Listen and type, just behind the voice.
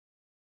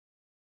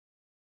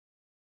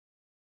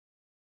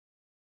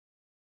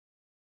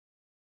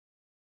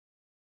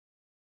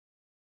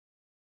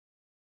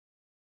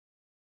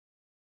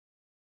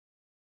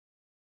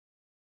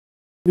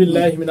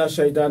Billahi minash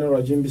shaitanir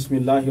rajim.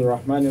 Bismillahir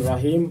rahmanir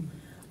rahim.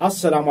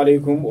 Assalamu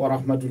alaikum wa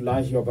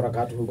rahmatullahi wa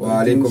barakatuh.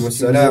 Wa alaikum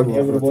assalam wa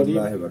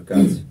rahmatullahi wa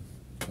barakatuh.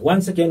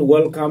 Once again,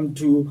 welcome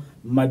to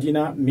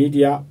Madina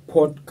Media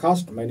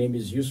Podcast. My name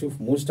is Yusuf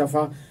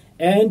Mustafa,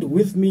 and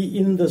with me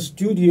in the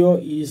studio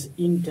is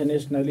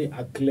internationally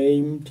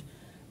acclaimed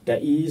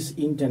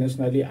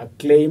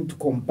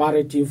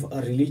comparative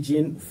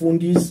religion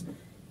fundis,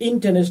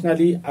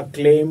 internationally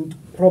acclaimed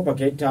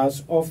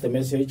propagators of the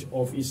message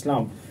of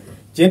Islam.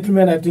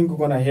 Gentlemen, I think we're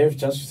going to have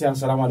just to say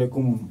assalamu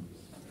alaikum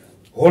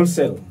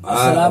wholesale.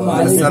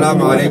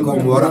 Assalamu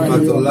alaikum wa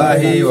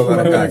rahmatullahi wa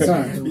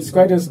barakatuh. It's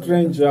quite a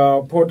strange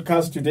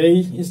podcast today.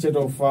 Instead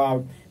of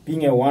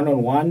being a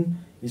one-on-one,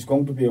 it's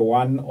going to be a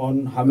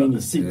one-on how many?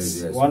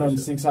 Six. Yes, one on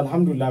six.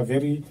 Alhamdulillah,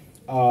 very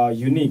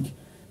unique.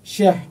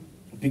 Sheikh,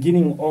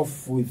 beginning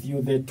off with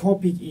you, the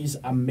topic is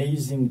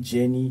amazing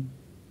journey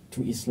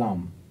to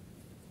Islam.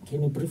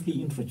 Can you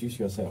briefly introduce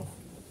yourself?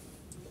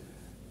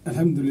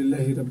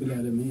 Alhamdulillahi Rabbil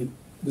Alameen.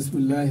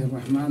 Bismillahir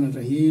Rahmanir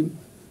Rahim.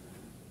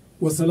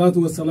 Wassalatu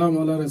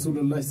wassalamu ala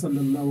Rasulullah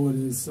sallallahu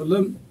alayhi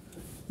wasallam.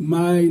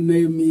 My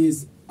name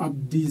is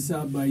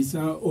Abdisa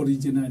Baisa,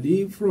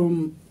 originally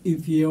from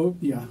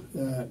Ethiopia.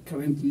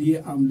 Currently,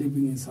 I'm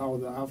living in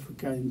South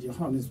Africa in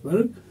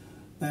Johannesburg.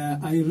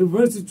 I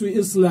reverted to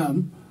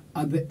Islam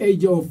at the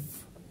age of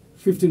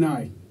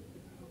 59.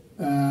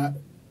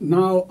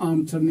 Now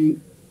I'm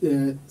turning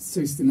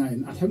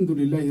 69.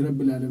 Alhamdulillahi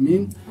Rabbil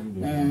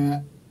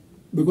Alameen.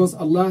 Because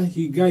Allah,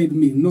 He guide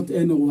me, not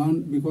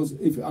anyone, because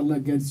if Allah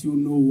guides you,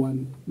 no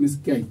one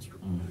misguides you.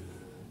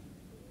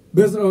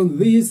 Based on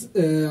this,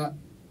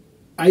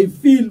 I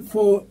feel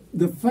for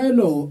the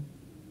fellow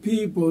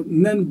people,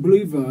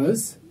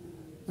 non-believers,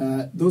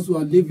 those who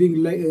are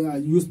living like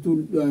used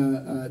to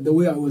the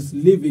way I was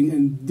living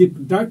in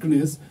deep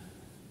darkness.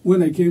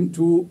 When I came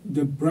to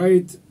the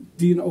bright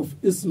deen of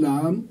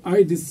Islam,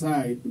 I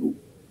decided,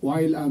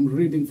 while I'm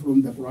reading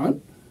from the Quran,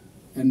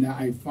 and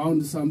I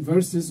found some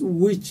verses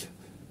which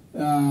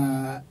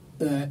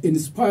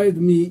inspired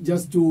me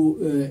just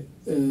to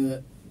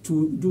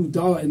do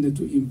dawah and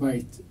to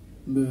invite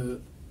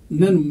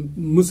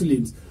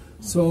non-Muslims.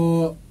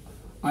 So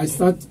I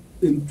started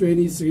in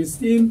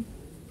 2016.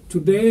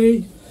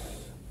 Today,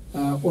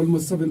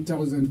 almost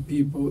 7,000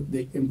 people,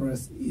 they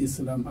embrace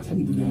Islam.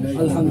 Alhamdulillah.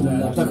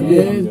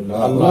 Alhamdulillah.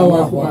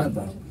 Allahu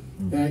Akbar.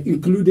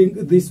 Including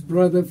this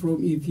brother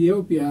from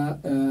Ethiopia,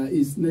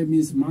 his name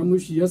is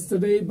Manush.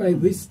 Yesterday, by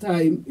this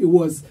time, he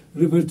was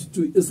reverted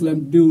to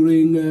Islam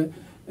during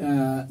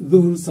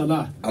Dhuhr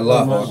Salah.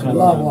 Allahu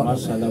Akbar.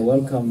 MashaAllah.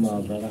 Welcome,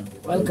 brother.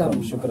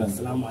 Welcome. Shukran.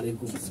 Assalamu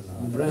alaikum.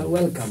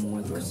 Welcome.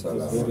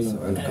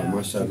 Welcome,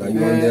 mashallah.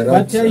 You on the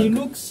But right he track.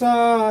 looks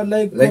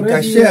like Like already,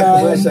 a sheikh,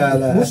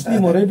 mashallah.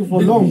 Muslim already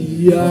for long.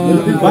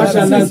 Yeah.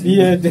 Mashallah,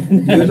 beard. You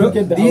know, Look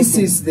at the this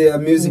outlook. is the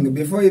amusing.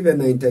 Before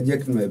even I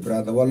interject, my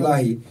brother,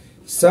 wallahi,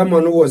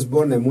 someone who was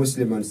born a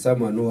Muslim and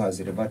someone who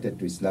has reverted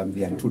to Islam,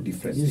 they are two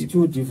different It's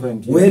people. too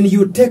different. yeah. When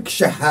you take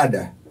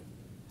Shahada,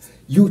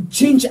 you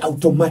change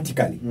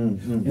automatically.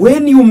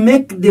 When you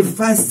make the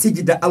first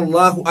sajda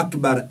Allahu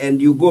Akbar and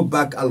you go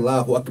back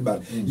Allahu Akbar,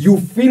 you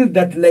feel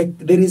that like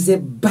there is a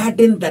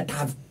burden that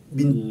have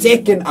been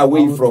taken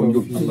away Out from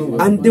of you. you.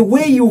 And the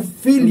way you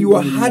feel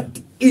your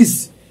heart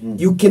is,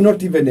 you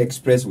cannot even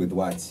express with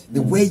words.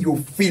 The way you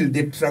feel,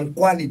 the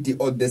tranquility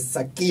or the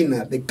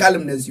sakina, the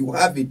calmness, you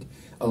have it.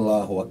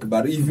 Allahu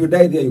Akbar. If you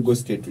die there, you go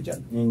straight to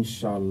Jannah.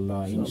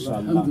 Inshallah.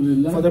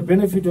 Alhamdulillah. For the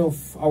benefit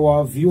of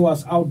our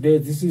viewers out there,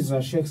 this is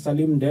Sheikh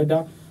Salim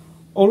Deda,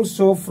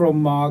 also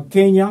from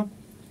Kenya,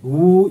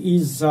 who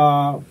is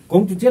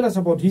going to tell us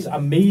about his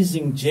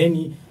amazing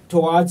journey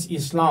towards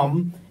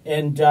Islam.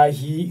 And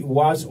he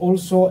was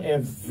also a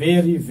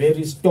very,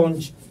 very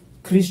staunch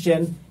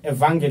Christian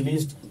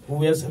evangelist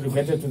who has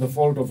reverted to the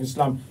fold of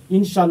Islam.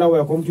 Inshallah, we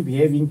are going to be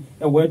having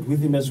a word with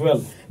him as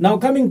well. Now,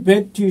 coming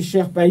back to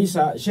Sheikh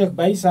Baisa. Sheikh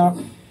Baisa,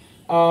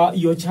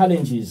 your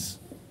challenges.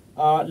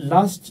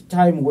 Last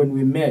time when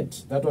we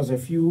met, that was a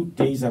few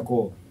days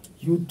ago,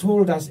 you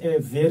told us a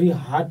very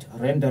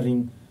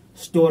heart-rendering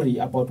story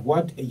about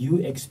what you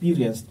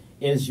experienced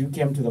as you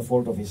came to the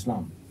fold of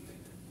Islam.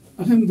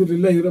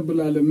 Alhamdulillah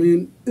Rabbil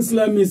Alameen.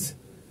 Islam is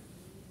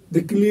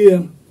the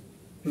clear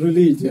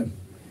religion,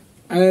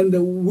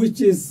 and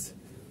which is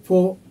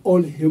for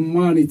all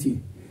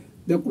humanity.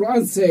 The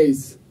Quran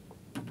says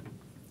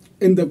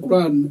in the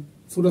Quran,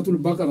 Surah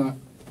Al-Baqarah,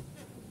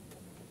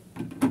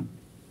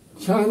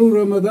 شهر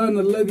رمضان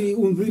الذي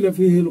أنزل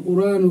فيه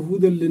القرآن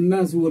هدى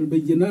للناس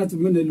والبينات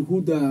من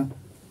الهدى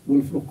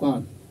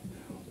والفرقان.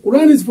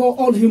 Quran is for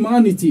all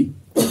humanity.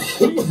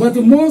 But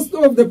most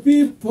of the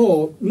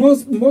people,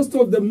 most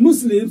of the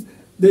Muslims,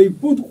 they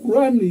put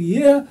Quran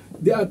here.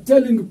 They are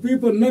telling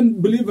people,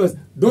 non-believers,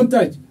 don't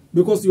touch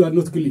because you are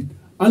not clean.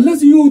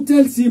 Unless you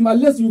tell him,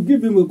 unless you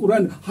give him a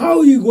Quran,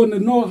 how he gonna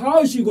know?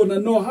 How she gonna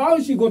know? How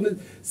she gonna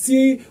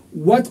see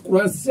what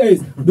Quran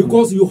says?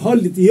 Because you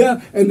hold it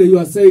here and you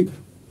are saying,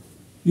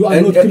 You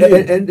are not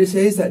clear. And it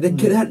says that the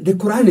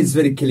Quran is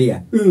very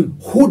clear.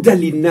 Huda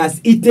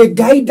linnas, it's a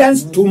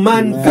guidance to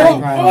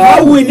mankind.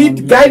 How will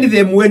it guide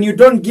them when you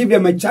don't give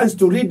them a chance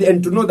to read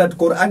and to know that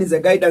Quran is a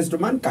guidance to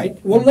mankind?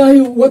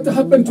 Wallahi, what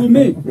happened to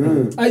me?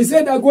 I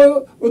said I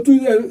go to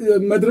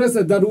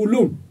Madrasa Darul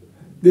Uloom.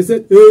 They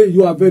said, hey,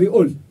 you are very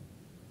old.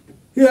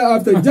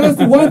 Hereafter, just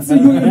once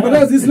you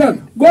embrace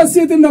Islam, go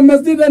sit in the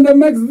masjid and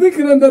make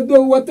dhikr and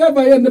do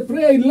whatever and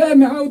pray,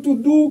 learn how to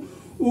do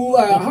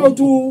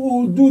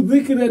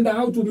dhikr and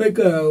how to make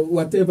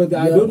whatever.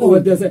 I don't know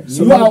what they say.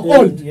 You are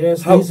old.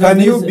 Yes, How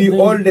can you be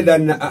older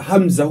than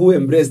Hamza, who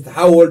embraced?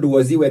 How old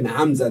was he when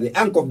Hamza, the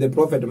uncle of the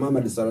Prophet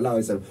Muhammad sallallahu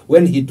alaihi wasallam,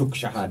 when he took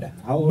Shahada?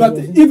 But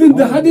even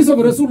the hadith of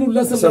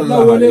Rasulullah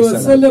sallallahu alaihi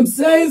wasallam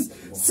says,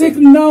 seek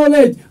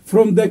knowledge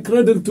from the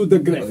cradle to the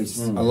grave.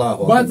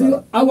 Allahu But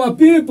Akbar. our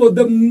people,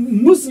 the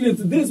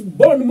Muslims, these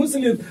born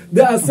Muslims,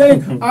 they are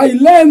saying, I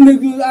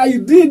learned, I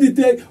did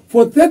it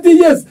for 30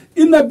 years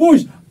in the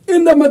bush,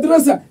 in the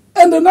madrasa,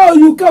 and now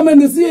you come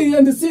and see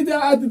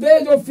that at the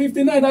age of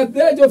 59, at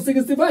the age of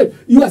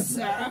 65, you are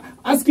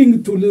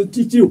asking to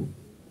teach you.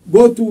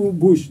 Go to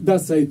bush,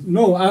 that side.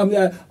 No, I'm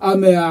a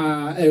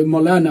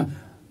Molana.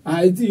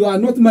 You are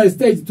not my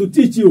stage to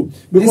teach you,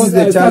 because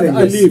This is the I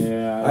challenges. live.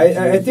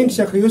 Yeah, I think,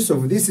 Sheikh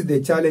Yusuf, this is the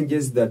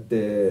challenges that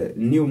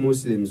new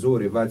Muslims who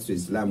revert to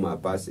Islam are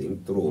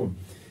passing through.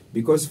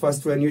 Because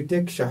first, when you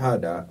take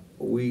Shahada,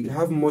 we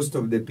have most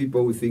of the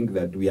people who think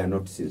that we are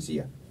not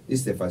sincere. This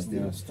is the first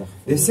thing.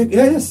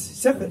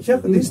 Yes,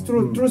 Sheikh, this is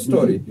true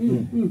story.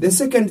 The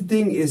second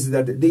thing is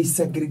that they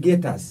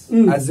segregate us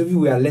as if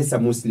we are lesser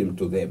Muslim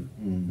to them.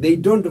 They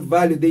don't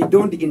value, they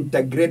don't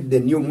integrate the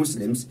new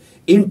Muslims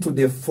into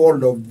the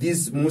fold of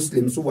these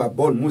Muslims who are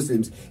born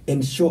Muslims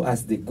and show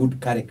us the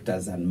good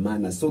characters and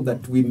manners so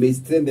that we may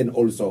strengthen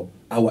also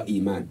our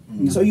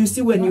iman. So you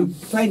see, when you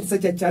find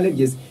such a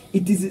challenges,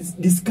 it is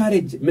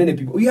discourage many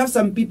people. We have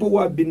some people who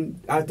have been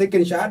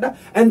taken shahada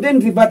and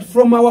then revert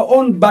from our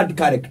own bad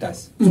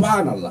characters.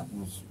 Subhanallah.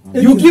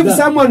 You give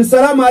someone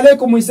salam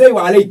alaikum, we say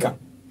wa alaika.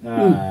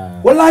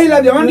 Wallahi la,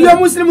 and you are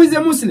Muslim, is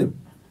a Muslim.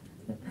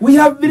 We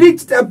have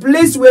reached a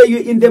place where you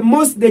in the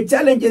mosque, the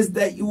challenges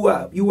that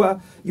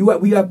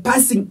we are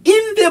passing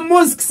in the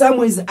mosque,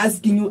 someone is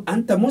asking you,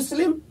 Anta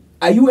Muslim?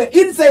 Are you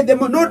inside the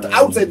mosque, not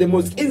outside the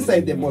mosque,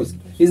 inside the mosque?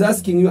 He's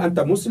asking you,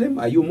 Anta Muslim?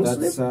 Are you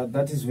Muslim?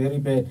 That is very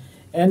bad.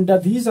 And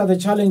these are the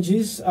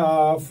challenges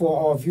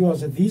for our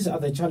viewers. These are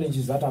the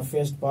challenges that are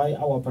faced by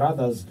our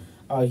brothers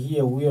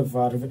here who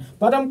have.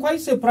 But I'm quite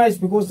surprised,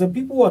 because the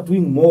people who are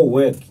doing more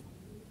work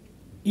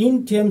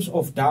in terms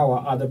of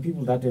dawah are the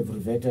people that have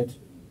reverted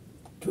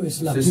To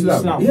Islam. to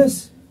Islam.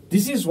 Yes.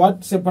 This is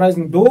what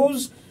surprising.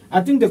 Those,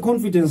 I think the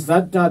confidence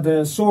that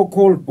the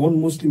so-called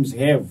born Muslims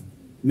have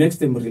makes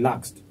them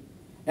relaxed.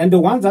 And the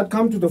ones that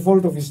come to the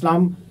fold of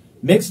Islam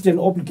makes it an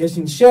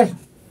obligation. Sheikh,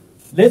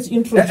 let's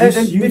introduce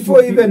And you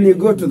before to even you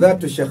go to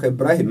that, to Sheikh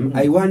Ibrahim,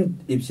 I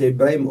want Sheikh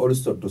Ibrahim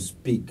also to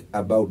speak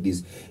about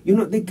this. You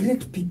know, the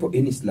great people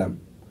in Islam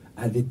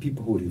are the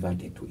people who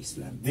reverted to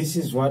Islam. This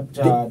is what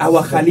Our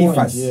this is the point,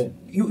 Khalifas. yeah.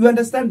 You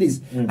understand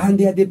this? And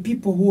they are the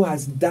people who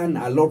has done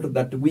a lot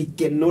that we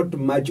cannot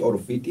match or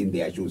fit in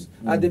their shoes.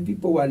 Are the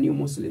people who are new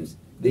Muslims.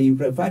 They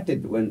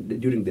reverted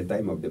during the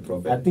time of the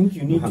Prophet. I think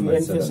you need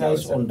Muhammad to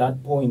emphasize sallallahu alaihi on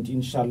that point,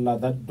 inshallah,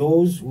 that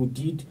those who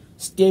did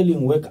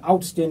sterling work,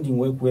 outstanding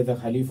work, were the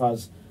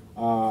Khalifas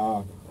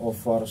of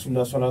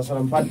Rasulullah sallallahu alaihi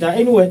wasallam. But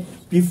anyway,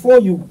 before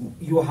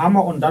you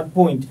hammer on that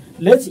point,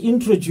 let's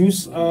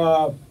introduce.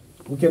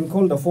 We can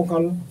call the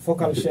focal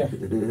sheikh.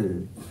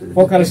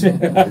 Focal sheikh.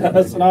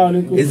 Assalamu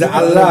alaikum. Is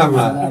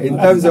Allama in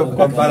terms of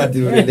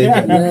comparative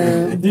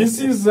religion. This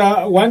is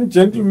one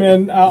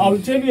gentleman. I'll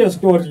tell you a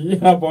story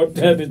about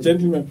the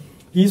gentleman.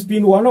 He's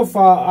been one of.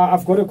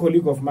 I've got a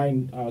colleague of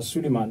mine,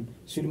 Suleiman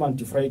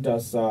de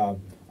Freitas,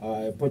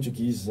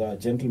 Portuguese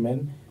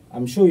gentleman.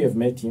 I'm sure you have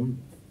met him.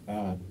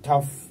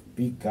 Tough,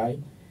 big guy.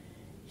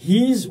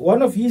 He's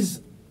one of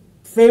his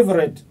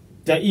favorite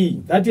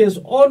da'i that he has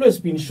always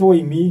been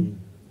showing me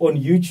on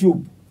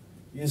YouTube.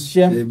 Is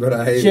Sheikh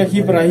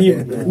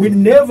Ibrahim. We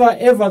never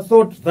ever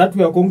thought that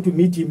we are going to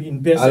meet him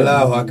in person.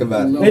 Allahu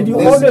Akbar. And you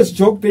always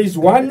joke, there is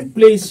one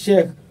place,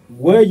 Sheikh,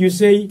 where you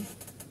say,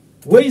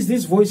 where is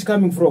this voice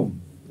coming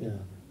from? Yeah.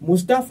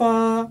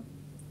 Mustafa,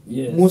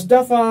 Yes.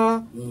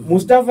 Mustafa,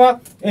 Mustafa,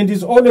 and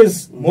he's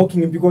always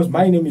mocking him because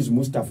my name is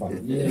Mustafa.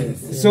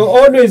 Yes. So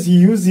always he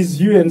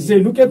uses you and say,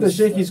 look at the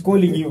Sheikh, he's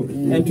calling you.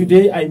 And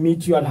today I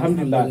meet you,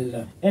 Alhamdulillah.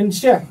 Alhamdulillah. And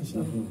Sheikh,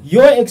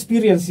 your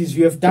experiences,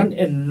 you have done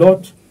a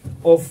lot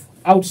of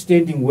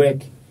outstanding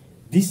work.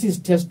 This is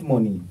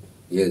testimony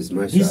Yes,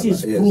 mashallah. This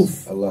is yes.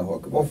 proof Allahu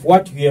Akbar. of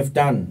what you have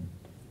done.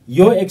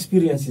 Your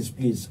experiences,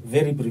 please,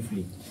 very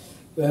briefly.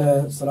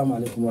 Assalamu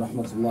alaikum wa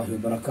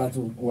rahmatullahi wa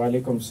barakatuh. Wa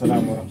alaikum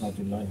salam wa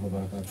rahmatullahi wa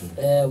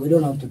barakatuh. We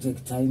don't have to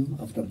take time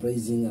after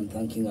praising and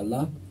thanking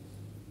Allah.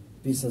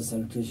 Peace and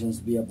salutations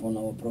be upon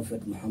our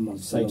Prophet Muhammad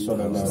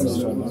sallallahu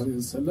alaihi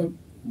wasallam.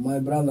 My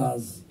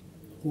brothers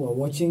who are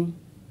watching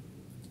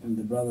and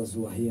the brothers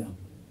who are here,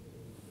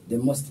 the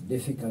most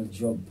difficult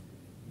job,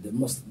 the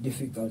most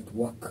difficult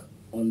work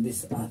on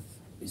this earth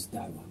is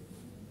da'wah.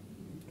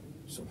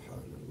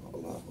 Subhanallah.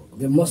 Allahu Akbar.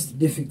 The most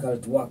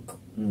difficult work,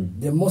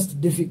 the most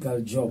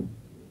difficult job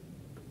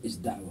is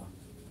da'wah.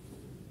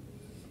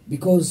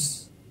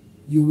 Because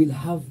you will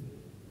have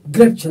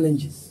great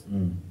challenges.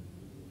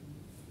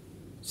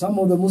 Some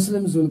of the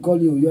Muslims will call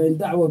you are in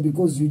da'wah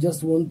because you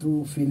just want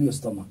to fill your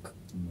stomach.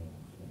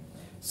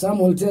 Some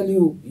will tell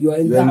you are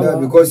in da'wah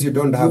because you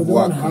don't have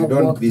work, you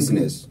don't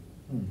business.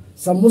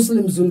 Some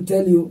Muslims will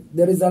tell you,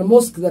 there is a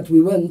mosque that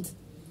we went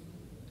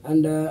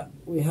and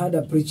we had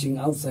a preaching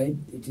outside,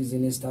 it is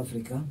in East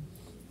Africa,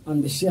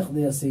 and the sheikh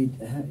there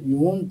said, you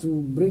want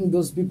to bring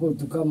those people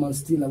to come and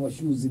steal our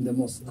shoes in the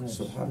mosque.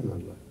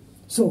 Subhanallah.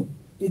 So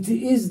it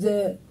is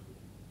the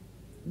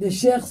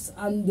sheikhs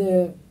and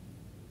the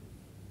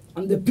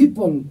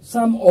people,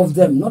 some of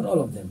them, not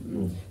all of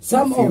them,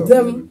 some of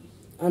them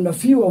and a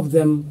few of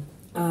them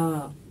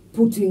are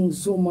putting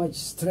so much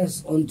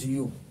stress onto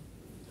you.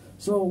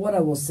 So what I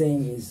was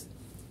saying is,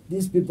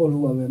 these people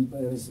who have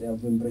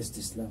embraced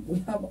Islam, we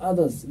have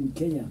others in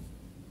Kenya,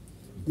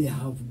 they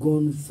have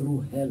gone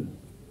through hell,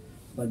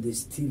 but they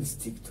still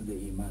stick to the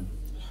Iman.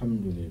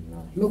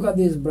 Alhamdulillah. Look at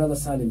this brother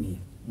Salim here.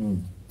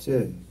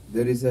 Che,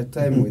 there is a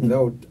time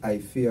without I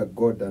fear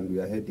God and we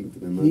are heading to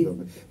the month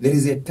of... There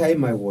is a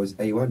time I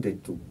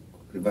wanted to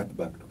revert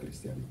back to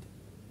Christianity.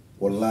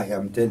 Wallahi,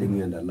 I'm telling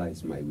you, and Allah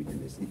is my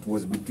witness. It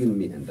was between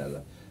me and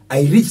Allah.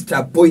 I reached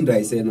a point where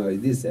I said, no,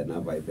 this is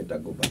enough, I better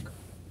go back.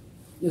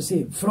 You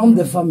see, from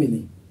the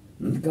family,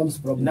 it comes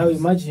problems. Now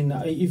imagine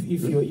if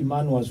your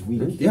iman was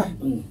weak. Yeah.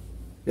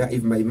 Yeah,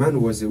 if my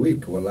iman was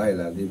weak, wallahi,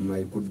 then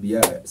I could be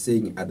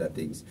saying other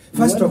things.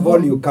 First of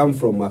all, you come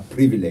from a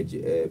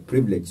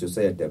privileged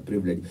society,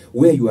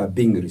 where you are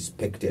being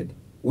respected,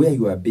 where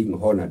you are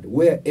being honored,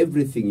 where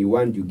everything you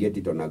want, you get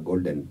it on a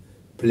golden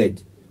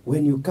plate.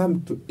 When you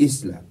come to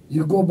Islam,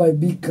 you go by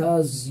big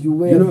cars, you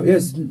wear,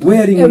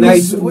 wearing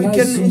nice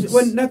suits.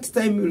 When next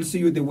time we'll see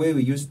you the way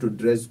we used to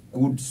dress,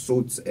 good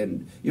suits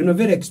and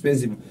very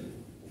expensive.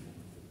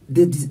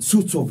 The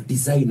suits of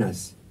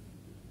designers.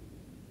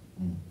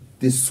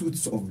 The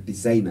suits of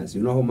designers.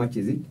 You know how much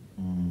is it?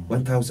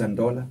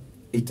 $1,000,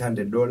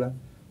 $800,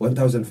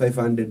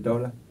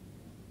 $1,500.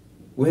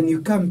 When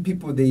you come,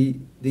 people they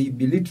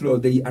belittle or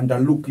they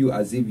underlook you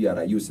as if you are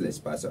a useless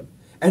person.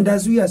 And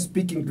as we are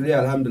speaking today,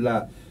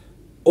 alhamdulillah,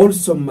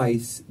 also my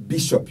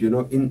bishop,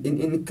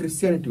 in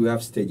Christianity we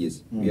have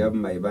stages. We have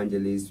my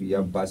evangelists, we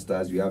have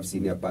pastors, we have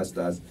senior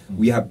pastors,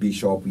 we have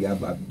bishop, we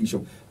have a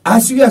bishop.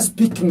 As we are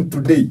speaking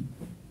today,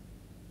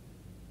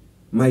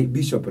 my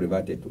bishop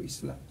reverted to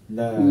Islam.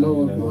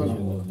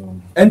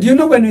 And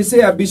when we say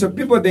a bishop,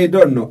 people they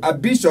don't know. A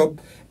bishop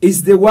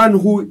is the one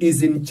who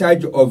is in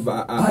charge of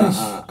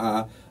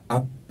a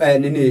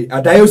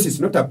diocese,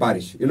 not a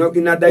parish.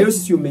 In a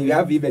diocese you may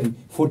have even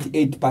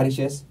 48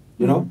 parishes.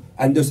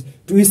 And those,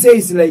 we say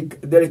it's like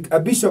a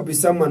bishop is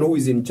someone who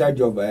is in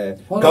charge of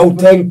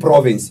Gauteng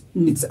province.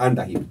 It's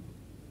under him.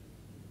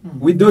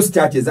 With those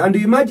churches. And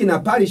you imagine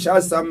a parish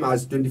has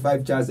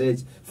 25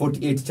 churches,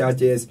 48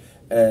 churches,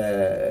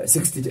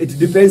 60. It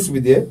depends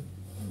with the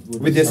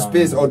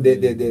space or the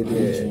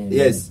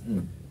yes.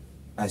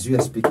 As we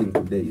are speaking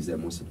today, is a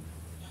Muslim.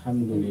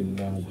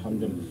 Alhamdulillah,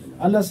 alhamdulillah.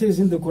 Allah says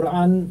in the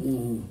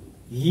Quran,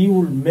 He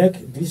will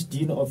make this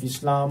deen of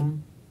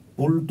Islam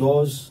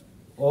bulldoze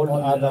all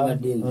other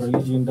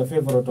religion, the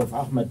favorite of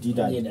Ahmad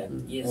Didat.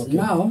 Yes. Okay.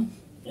 Now,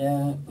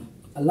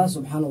 Allah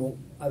subhanahu wa ta'ala,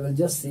 I will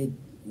just say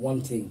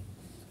one thing.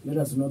 Let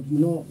us not,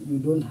 you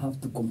don't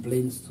have to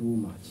complain too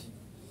much.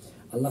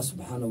 Allah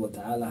subhanahu wa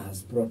ta'ala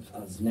has brought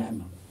us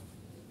ni'mah.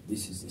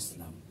 This is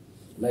Islam.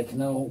 Like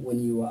now,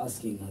 when you were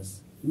asking us,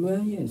 we were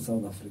here in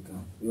South Africa.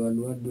 We are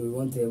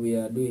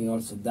doing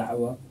also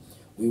da'wah.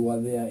 We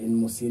were there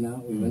in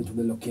Musina. We went to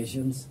the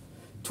locations.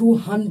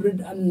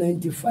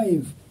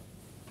 295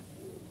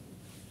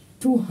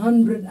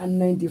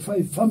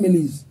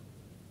 families.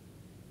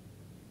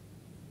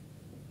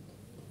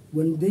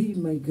 When they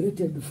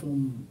migrated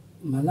from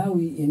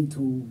Malawi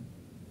into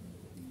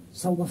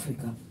South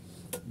Africa,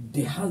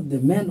 the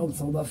men of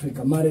South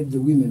Africa married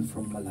the women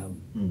from Malawi.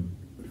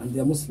 And they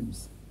are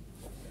Muslims.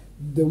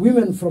 The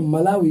women from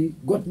Malawi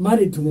got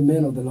married to the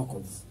men of the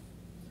locals.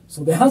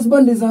 So the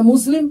husband is a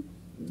Muslim,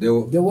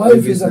 the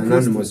wife is a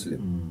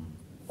non-Muslim.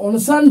 On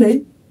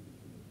Sunday,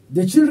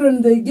 the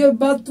children they gave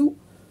birth to,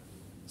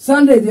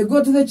 Sunday they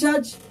go to the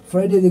church,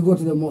 Friday they go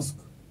to the mosque.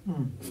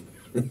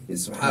 You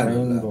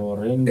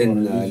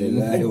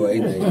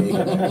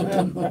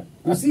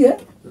see,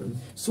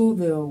 So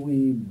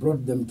we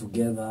brought them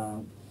together,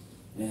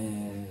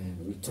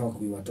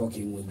 we were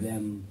talking with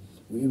them,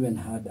 we even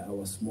had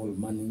our small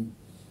money,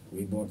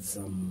 we bought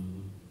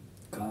some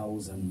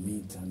cows and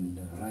meat and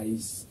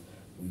rice,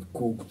 we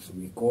cooked,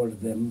 we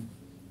called them.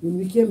 When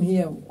we came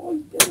here,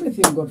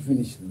 everything got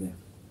finished there.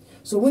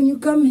 So when you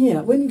came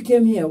here,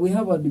 we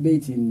have a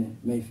debate in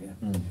Mayfair.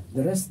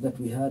 The rest that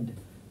we had,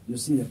 you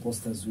see the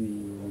posters, we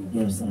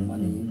gave some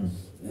money,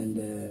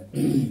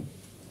 and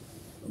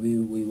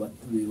we were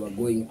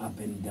going up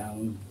and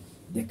down.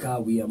 The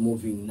car we are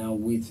moving now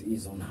with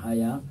is on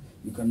hire.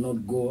 You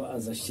cannot go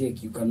as a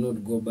sheikh, you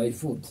cannot go by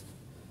foot.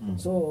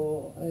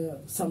 So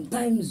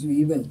sometimes we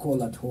even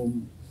call at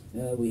home.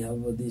 We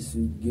have this,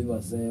 give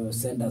us,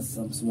 send us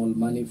some small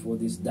money for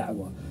this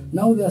da'wah.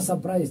 Now they are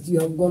surprised, you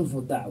have gone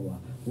for da'wah.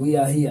 We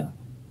are here.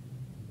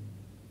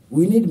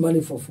 We need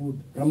money for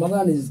food.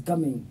 Ramadan is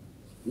coming.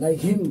 Like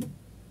him,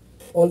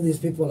 all these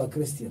people are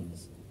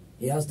Christians.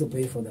 He has to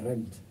pay for the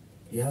rent.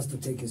 He has to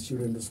take his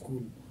children to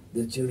school.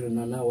 The children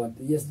are now at,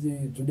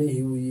 today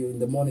in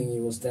the morning he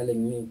was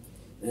telling me,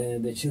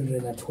 the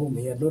children at home,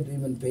 he had not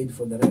even paid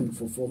for the rent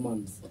for 4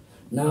 months.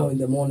 Now in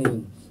the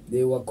morning,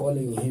 they were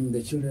calling him,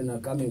 the children are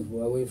coming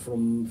away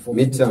from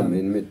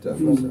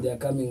midterm. They are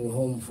coming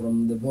home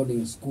from the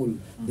boarding school.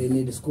 They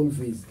need school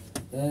fees.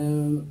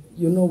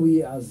 You know,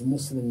 we as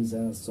Muslims,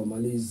 as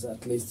Somalis,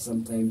 at least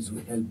sometimes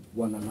we help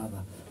one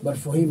another. But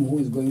for him, who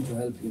is going to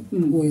help him?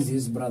 Who is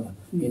his brother?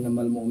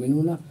 إِنَّمَا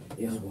الْمُؤْمِنُونَ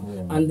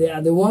إِخْوَةٌ. And they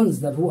are the ones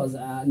that who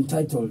are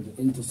entitled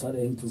into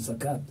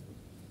zakat.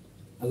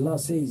 Allah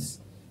says,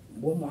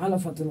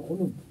 وَمُعَلَفَةِ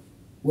الْقُلُوبِ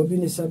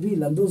وَبِنِ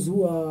السَّبِيلِ. And those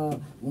who are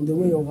on the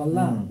way of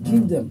Allah,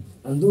 give them.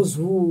 And those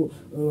who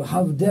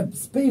have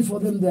debts, pay for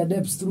them their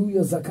debts through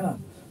your zakah.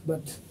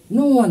 But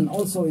no one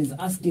also is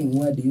asking,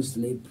 where do you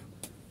sleep?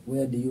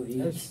 Where do you eat?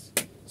 Yes.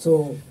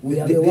 So we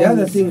are the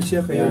other thing,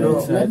 Sheikh, you know.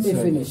 Let me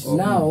finish.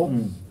 Now,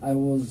 I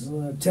was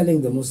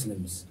telling the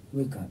Muslims,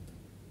 wake up.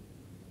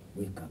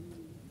 Wake up.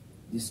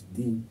 This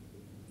deen,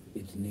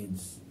 it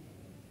needs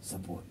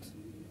support.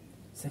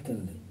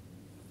 Secondly,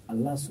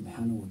 Allah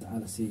subhanahu wa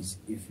ta'ala says,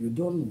 if you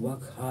don't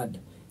work hard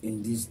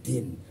in this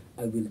deen,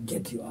 I will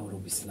get you out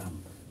of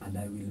Islam. And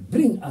I will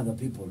bring other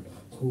people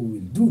who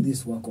will do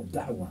this work of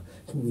da'wah,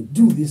 who will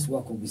do this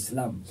work of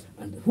Islam,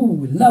 and who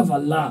will love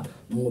Allah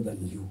more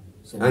than you.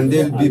 So and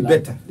they'll be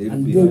better. They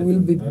will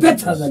be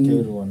better than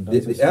you.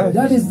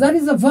 That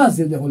is a verse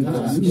in the Holy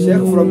Quran.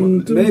 Sheikh,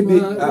 from maybe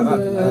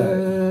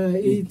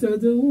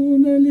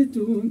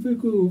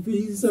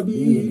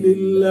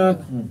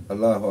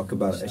Allahu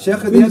Akbar.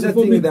 Sheikh, the other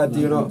thing that,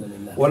 you know,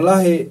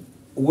 wallahi,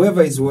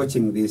 whoever is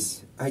watching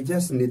this, I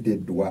just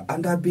needed dua.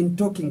 And I've been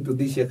talking to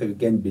this Sheikh, you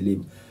can't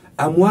believe.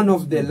 I'm one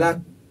of the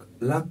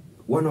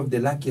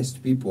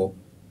luckiest people.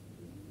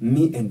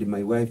 Me and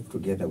my wife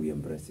together, we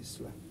embrace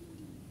Islam.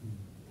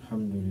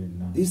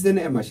 Alhamdulillah. This is the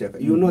name, Sheikh.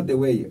 You know the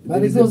way.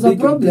 But it was a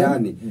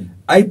problem.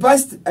 I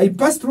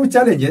passed through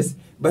challenges,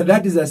 but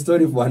that is a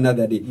story for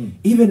another day.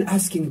 Even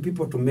asking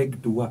people to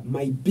make dua,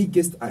 my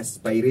biggest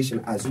aspiration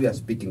as we are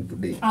speaking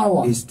today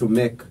is to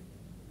make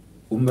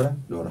Umrah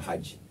nor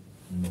Hajj.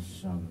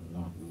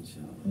 Inshallah.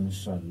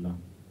 Inshallah.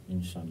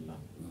 Inshallah.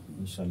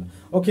 Inshallah.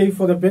 Okay,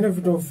 for the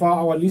benefit of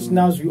our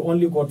listeners, we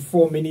only got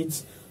 4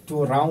 minutes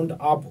to round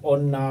up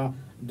on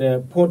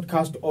the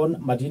podcast on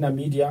Madina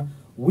Media.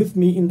 With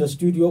me in the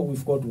studio,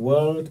 we've got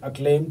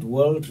world-acclaimed,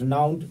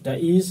 world-renowned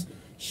Da'is,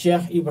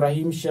 Sheikh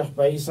Ibrahim, Sheikh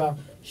Baisa,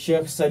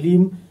 Sheikh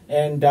Salim,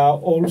 and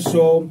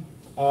also,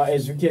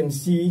 as you can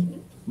see,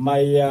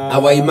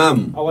 our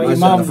Imam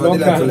local,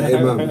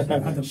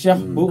 Sheikh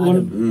Bu'ul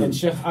and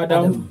Sheikh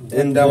Adam.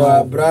 And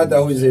our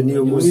brother who is a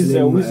new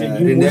Muslim,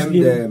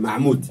 renamed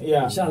Mahmoud.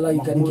 Yeah. Inshallah,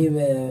 you can give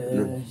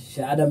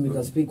Sheikh Adam, you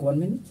can speak 1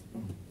 minute?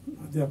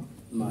 Yeah.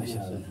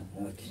 MashaAllah.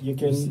 Okay. You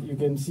can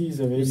see it's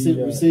a very...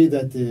 We say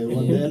that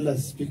when the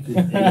elders speak... No.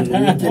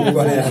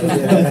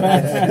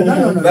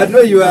 But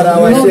no, you are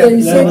our Sheikh.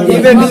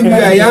 Even if you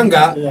are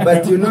younger,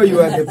 but you know you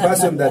are the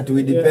person that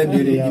we depend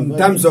on in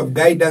terms of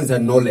guidance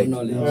and knowledge.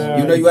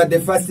 You know, you are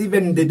the first,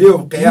 even in the day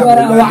of Qiyamah. You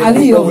are our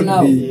Ali of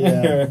now.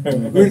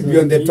 We'll be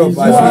on the top as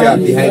we are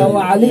behind. You are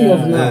our Ali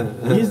of now.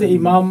 He's the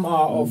Imam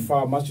of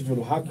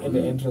Masjidul Haq at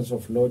the entrance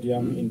of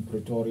Lodium in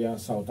Pretoria,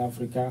 South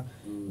Africa.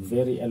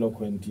 Very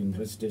eloquent in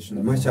recitation.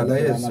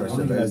 MashaAllah, yes,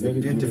 MashaAllah. It's a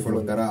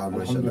beautiful qira'ah,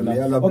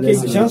 MashaAllah. Okay,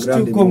 just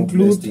to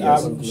conclude,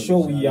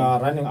 sure we are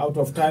running out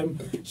of time.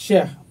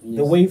 Sheikh,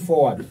 the way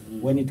forward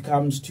when it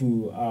comes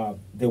to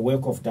the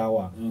work of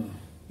dawah.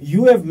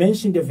 You have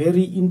mentioned a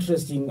very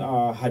interesting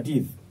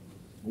hadith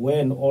where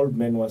an old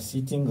man was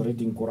sitting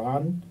reading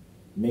Quran,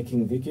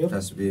 making dhikr,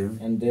 tasbih,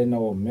 and then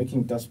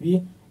making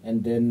tasbih,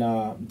 and then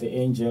the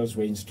angels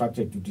were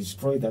instructed to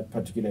destroy that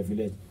particular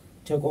village.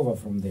 Take over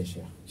from there,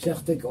 Sheikh.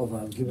 Sheikh, take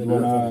over. Give it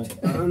no,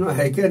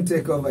 I can't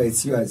take over.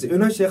 It's yours. You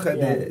know, Sheikh,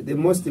 the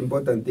most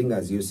important thing,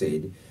 as you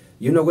said,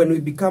 you know, when we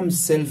become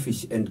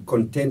selfish and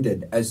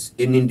contented as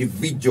an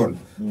individual,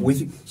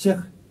 with Sheikh,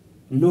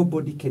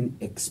 nobody can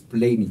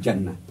explain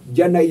Jannah.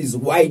 Jannah is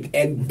wide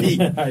and big.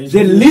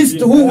 The least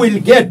who will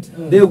get,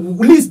 the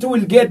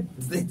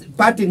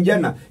part in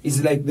Jannah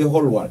is like the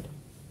whole world.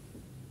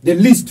 The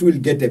least will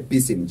get a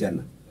piece in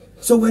Jannah.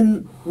 So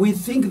when we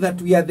think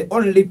that we are the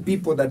only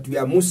people that we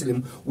are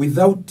Muslim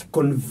without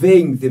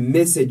conveying the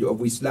message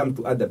of Islam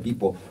to other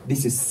people,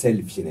 this is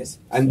selfishness.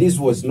 And this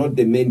was not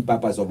the main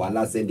purpose of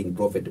Allah sending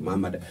Prophet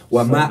Muhammad.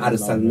 وَمَا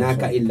أَرْسَلْنَاكَ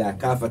إِلَّا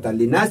كَافَةً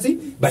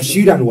لِلنَّاسِ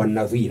بَشِيرًا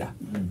وَالنَّذِيرًا.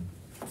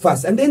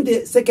 first. And then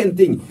the second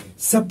thing,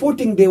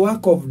 supporting the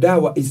work of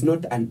dawah is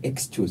not an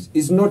excuse.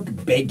 It's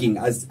not begging,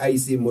 as I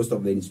see most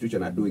of the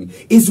institutions are doing.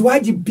 It's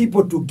wajib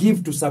people to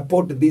give to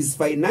support this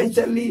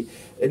financially,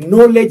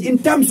 knowledge, in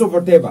terms of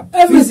whatever.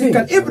 Everything.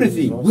 Physical,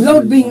 everything.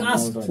 Without being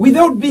asked.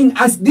 Without being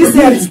asked. This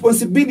is a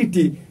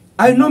responsibility.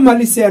 I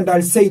normally say, and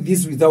I'll say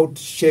this without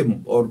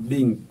shame or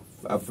being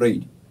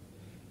afraid.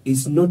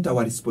 It's not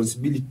our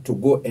responsibility to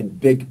go and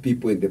beg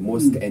people in the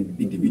mosque and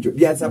individual.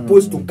 They are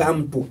supposed to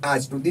come to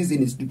us, to this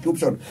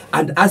institution,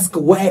 and ask,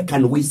 where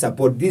can we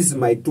support? This is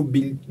my 2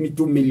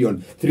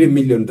 million, 3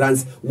 million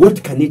rands.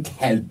 What can it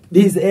help?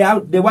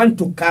 They want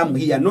to come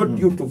here, not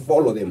you to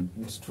follow them.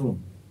 It's true.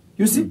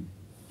 You see?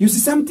 You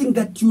see something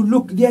that you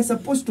look, they are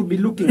supposed to be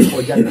looking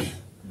for Jannah.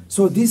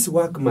 So this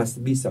work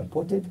must be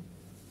supported.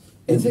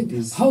 You think,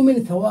 how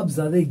many thawabs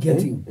are they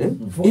getting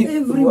for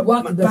every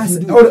work that pass, you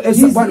do? or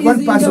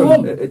one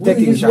person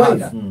taking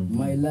shahada.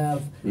 My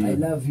love, I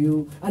love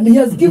you, and he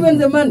has given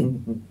the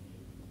money.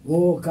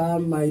 Oh,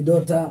 come, my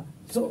daughter.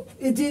 So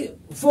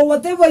for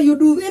whatever you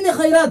do, any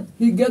khairat,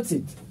 he gets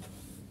it.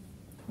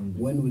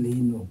 When will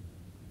he know?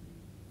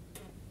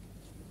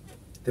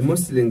 The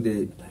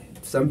Muslim,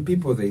 some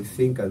people they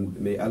think, and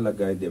may Allah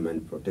guide them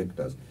and protect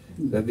us,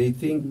 that they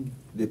think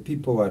the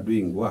people who are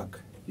doing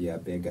work, they are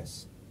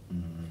beggars.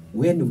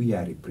 When we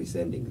are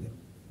representing them.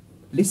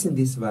 Listen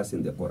this verse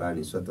in the Quran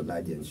in Surah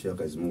Al-Hajj, and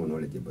Sheikh is more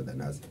knowledgeable than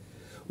us.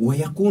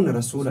 وَيَكُونَ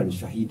رَسُولًا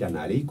شَهِيدًا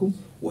عَلَيْكُمْ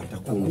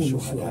وَتَكُونُ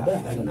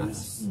شُهَدَاءَ عَلَى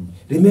النَّاسِ.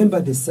 Remember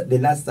the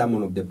last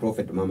sermon of the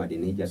Prophet Muhammad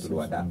in Hijjatul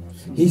Wada.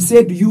 He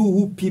said,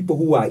 you people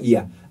who are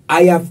here,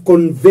 I have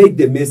conveyed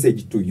the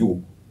message to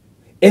you.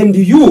 And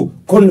you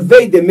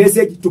convey the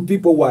message to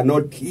people who are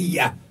not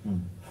here.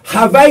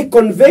 Have I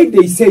conveyed?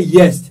 They say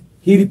yes.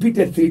 He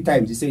repeated 3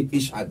 times. He said,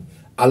 Ishad.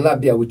 Allah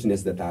bear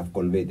witness that I have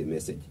conveyed the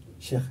message.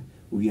 Sheikh,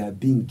 we are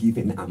being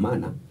given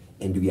amana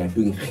and we are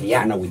doing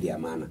khiyana with the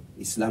amana.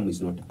 Islam is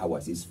not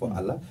ours, it's for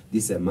Allah.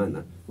 This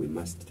amana, we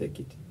must take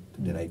it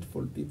to the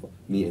rightful people.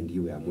 Me and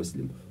you are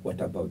Muslim. What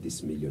about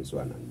these millions who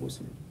are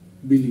non-Muslim?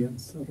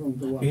 Billions around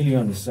the world.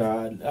 Billions.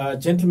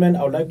 Gentlemen,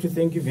 I would like to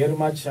thank you very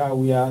much.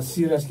 We are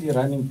seriously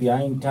running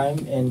behind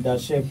time. And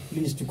Sheikh,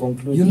 please to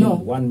conclude in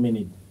 1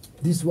 minute.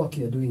 This work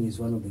you are doing is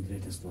one of the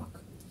greatest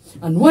work.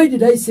 And why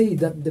did I say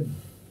that the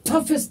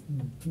toughest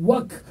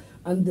work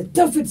and the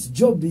toughest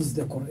job is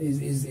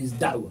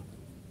da'wah?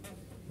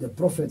 The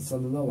Prophet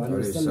sallallahu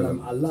alaihi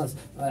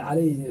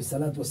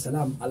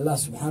wasallam, Allah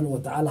subhanahu wa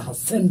ta'ala has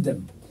sent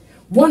them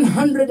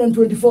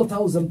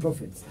 124,000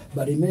 prophets,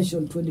 but he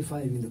mentioned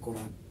 25 in the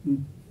Quran.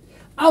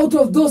 Out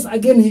of those,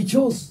 again, he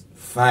chose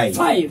 5.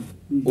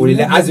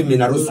 Ulil azmi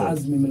min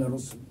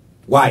ar-rusul.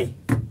 Why?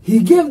 He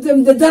gave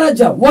them the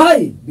daraja.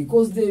 Why?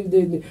 Because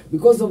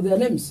because of their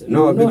names.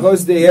 No,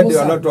 because they had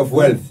a lot of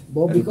wealth.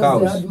 But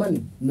because they had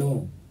money.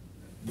 No.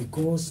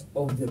 Because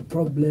of the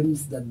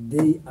problems that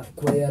they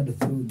acquired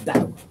through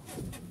da'wah.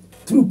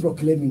 Through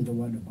proclaiming the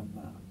word of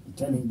Allah.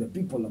 Telling the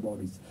people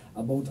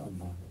about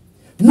Allah.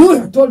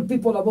 Nuh told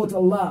people about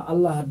Allah.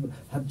 Allah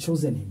had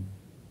chosen him.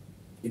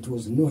 It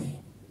was Nuh,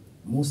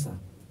 Musa,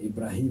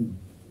 Ibrahim,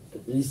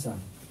 Isa,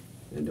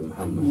 and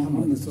Muhammad.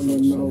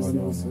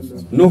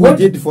 Nuh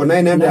did for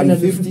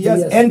 950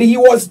 years and he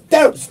was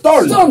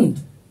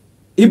stoned.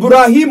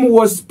 Ibrahim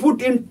was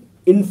put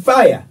in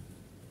fire.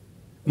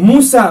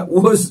 Musa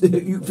was,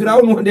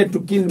 Firaun wanted to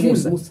kill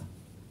Musa.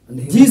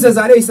 Jesus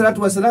alayhi salatu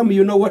wasalam,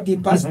 you know what he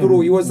passed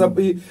through. He was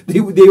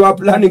they were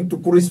planning to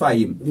crucify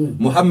him.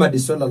 Muhammad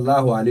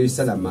sallallahu alayhi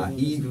wasallam,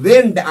 he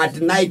ran at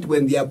night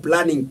when they are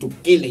planning to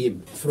kill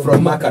him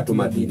from Makkah to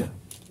Medina.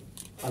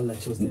 Allah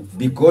chose them.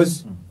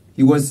 Because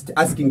he was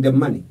asking them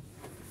money.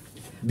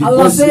 Because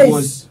Allah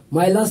says,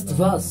 my last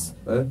verse,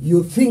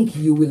 you think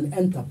you will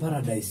enter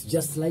paradise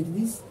just like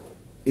this?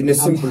 In a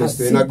simplest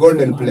way, in a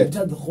golden plate.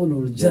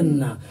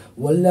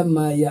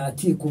 ولما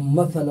يأتيكم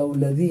مثل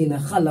الذين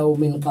خلوا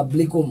من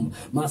قبلكم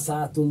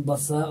مساءة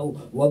البصاء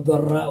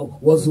والضراء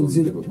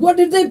وزلزلوا. What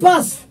did they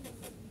pass?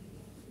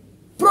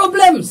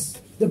 Problems.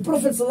 The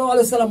Prophet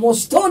ﷺ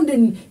was stoned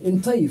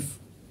in Taif.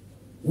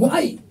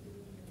 Why?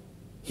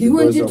 He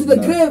went into the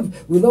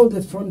grave without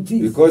the front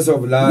teeth. Because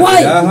of La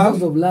ilaha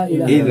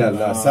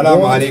illallah.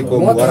 Assalamu alaikum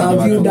wa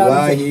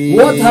rahmatullahi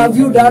What have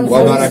you done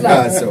for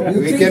Islam?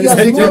 We can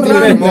say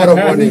tomorrow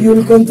morning.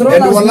 You'll control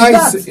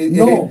us with that.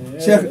 No.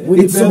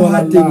 It's so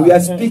hurting. We are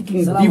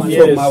speaking deep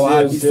from our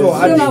heart. It's so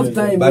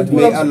hurting. But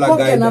may Allah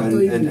guide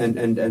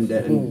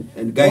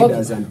and guide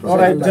us and protect us. All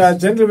right,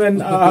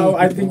 gentlemen,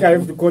 I think I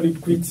have to call it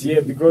quits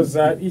here because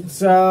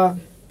it's,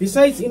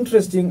 besides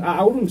interesting,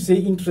 I wouldn't say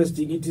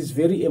interesting, it is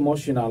very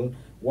emotional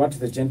what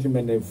the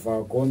gentlemen have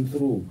gone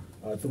through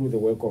the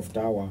work of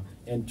dawah.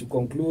 And to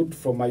conclude,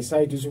 from my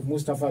side, Yusuf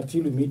Mustafa,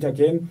 till we meet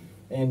again.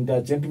 And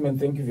gentlemen,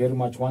 thank you very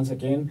much once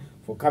again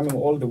for coming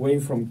all the way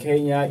from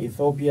Kenya,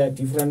 Ethiopia,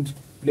 different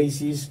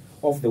places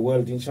of the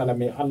world. Inshallah,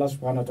 may Allah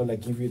subhanahu wa ta'ala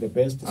give you the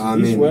best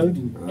in this world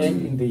and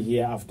in the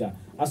hereafter.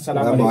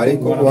 Assalamu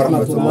alaikum wa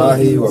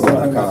rahmatullahi wa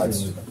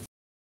barakatuh.